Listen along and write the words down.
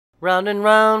Round and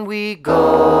round we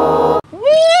go.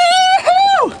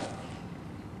 Woo-hoo!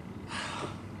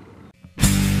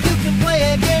 You can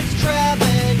play against Trav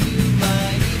and you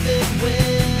might even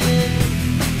win.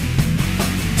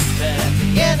 But at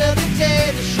the end of the day,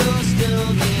 the show's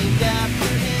still named after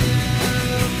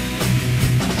him.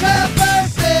 Trav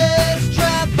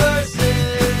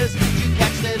versus. Did you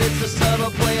catch that it's a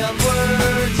subtle play on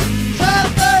words? Trav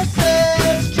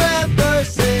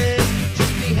versus.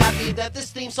 Just be happy that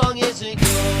this theme song isn't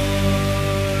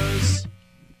yours.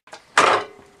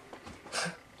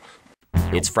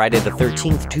 It's Friday the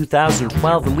 13th,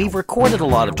 2012, and we've recorded a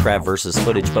lot of Trav versus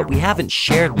footage, but we haven't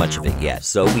shared much of it yet.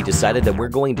 So we decided that we're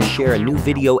going to share a new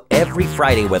video every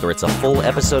Friday, whether it's a full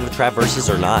episode of Trav versus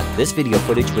or not. This video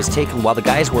footage was taken while the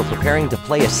guys were preparing to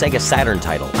play a Sega Saturn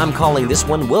title. I'm calling this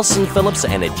one Wilson, Phillips,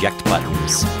 and Eject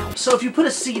Buttons. So if you put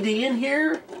a CD in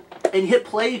here and hit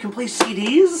play, you can play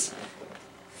CDs?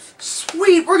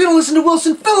 Sweet, we're gonna listen to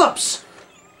Wilson Phillips!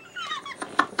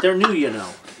 They're new, you know.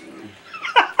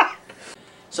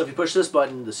 So if you push this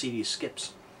button, the CD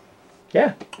skips.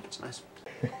 Yeah. It's nice.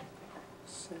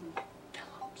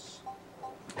 Phillips.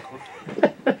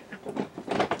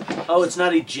 Oh, it's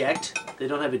not eject? They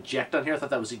don't have eject on here? I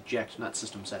thought that was eject, not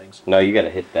system settings. No, you gotta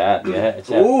hit that. Yeah, it's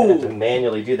have to Ooh.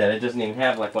 manually do that. It doesn't even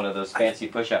have like one of those fancy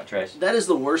push-out trays. That is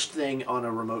the worst thing on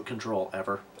a remote control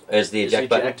ever. Is the eject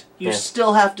button? You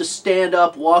still have to stand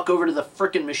up, walk over to the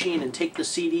frickin' machine, and take the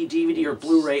CD, DVD, or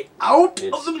Blu-ray out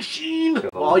of the machine.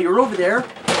 While you're over there,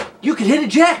 you can hit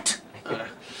eject.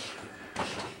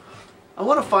 I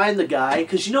want to find the guy,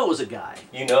 because you know it was a guy.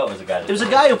 You know it was a guy. There was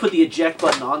a guy who put the eject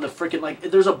button on the frickin', like,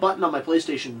 there's a button on my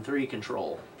PlayStation 3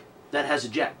 control that has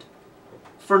eject.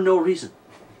 For no reason.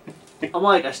 I'm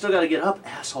like, I still gotta get up,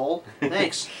 asshole.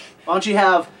 Thanks. Why don't you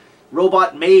have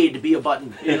robot maid be a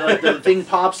button? You know, like the thing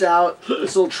pops out,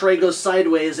 this little tray goes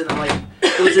sideways, and it like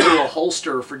goes into a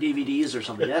holster for DVDs or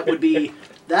something. That would be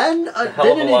then an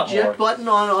eject button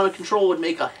on a control would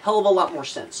make a hell of a lot more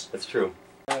sense. That's true.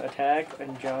 Attack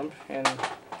and jump and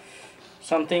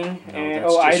something No, and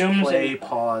that's just itelms. play, and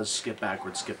pause, skip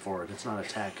backwards, skip forward. It's not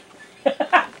attack.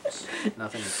 It's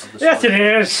nothing of the sort. yes, it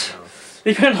is. No.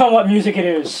 Depends on what music it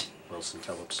is. Wilson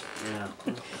Phillips. Yeah.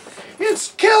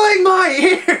 It's killing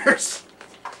my ears.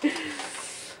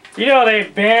 You know they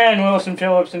banned Wilson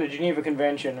Phillips in the Geneva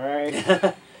Convention, right?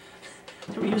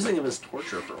 They were using him as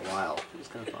torture for a while. It was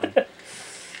kind of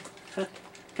fun.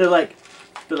 They're like,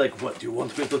 what, do you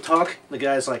want me to talk? The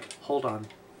guy's like, hold on.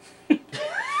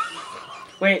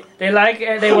 Wait, they like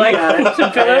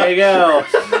Wilson Phillips? There you go.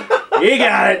 You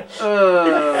got it.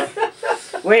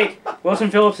 Wait, Wilson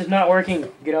Phillips is not working.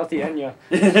 Get out the Enya.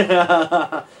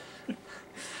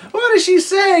 What is she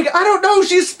saying? I don't know.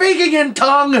 She's speaking in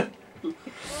tongue. You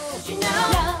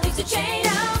know, it's a chain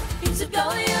out, keeps it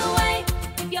going.